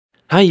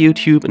Hi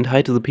YouTube, and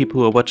hi to the people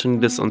who are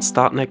watching this on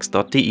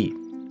startnext.de.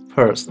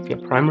 First, if your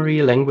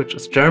primary language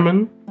is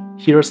German,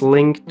 here's a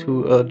link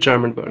to a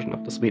German version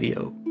of this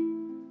video.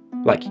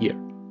 Like here.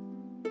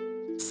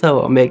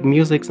 So, I make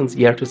music since the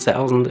year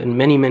 2000 in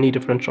many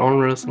different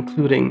genres,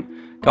 including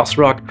goth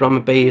rock, drum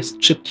and bass,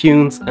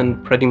 chiptunes,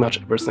 and pretty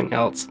much everything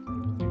else.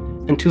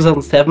 In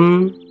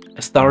 2007,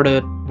 I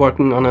started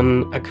working on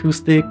an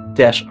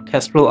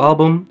acoustic-orchestral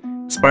album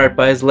inspired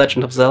by The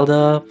Legend of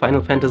Zelda,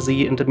 Final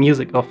Fantasy, and the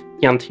music of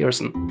Yann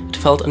Tiersen. It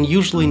felt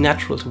unusually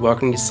natural to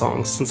work on these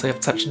songs, since I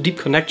have such a deep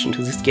connection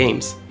to these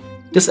games.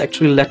 This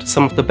actually led to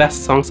some of the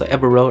best songs I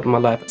ever wrote in my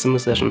life as a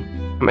musician.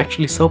 I'm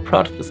actually so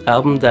proud of this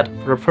album that,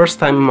 for the first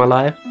time in my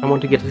life, I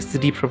want to get this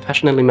CD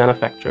professionally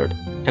manufactured,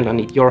 and I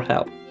need your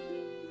help.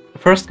 The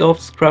first goal of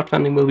this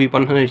crowdfunding will be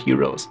 100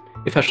 euros.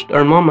 If I should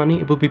earn more money,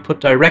 it will be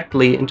put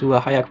directly into a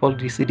higher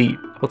quality CD.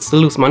 I would still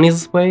lose money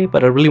this way,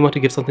 but I really want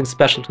to give something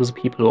special to the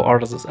people who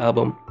order this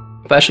album.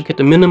 If I should get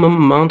the minimum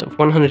amount of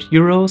 100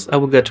 euros, I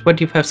will get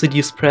 25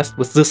 CDs pressed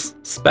with this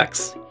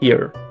specs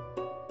here.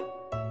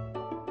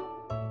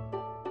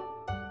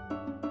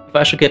 If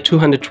I should get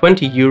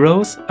 220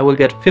 euros, I will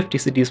get 50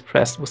 CDs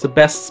pressed with the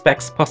best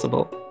specs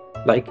possible,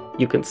 like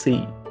you can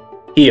see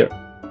here,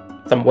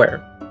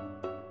 somewhere.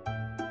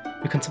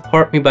 You can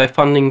support me by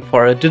funding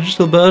for a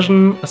digital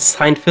version, a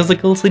signed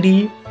physical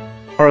CD,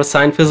 or a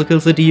signed physical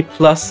CD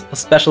plus a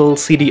special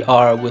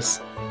CDR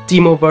with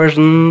demo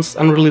versions,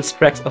 unreleased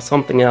tracks, or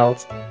something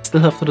else. I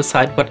still have to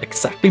decide what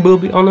exactly will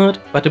be on it,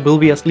 but there will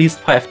be at least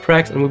 5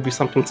 tracks and will be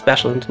something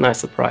special and a nice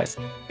surprise.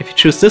 If you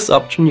choose this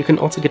option, you can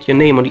also get your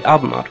name on the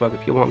album artwork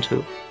if you want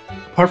to.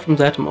 Apart from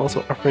that, I'm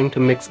also offering to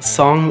mix a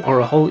song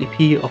or a whole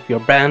EP of your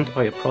band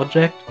or your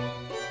project,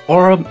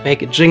 or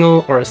make a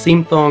jingle or a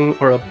theme song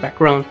or a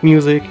background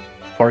music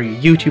for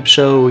your YouTube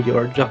show,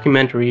 your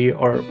documentary,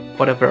 or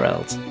whatever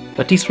else.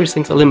 But these 3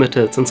 things are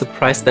limited, since the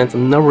price stands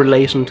in no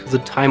relation to the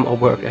time or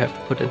work I have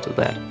to put into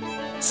that.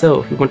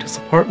 So, if you want to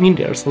support me,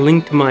 there's a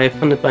link to my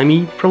Funded by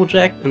Me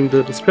project in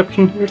the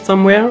description here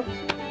somewhere.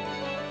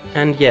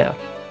 And yeah,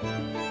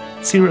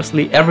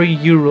 seriously, every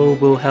euro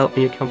will help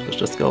me accomplish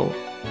this goal.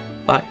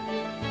 Bye.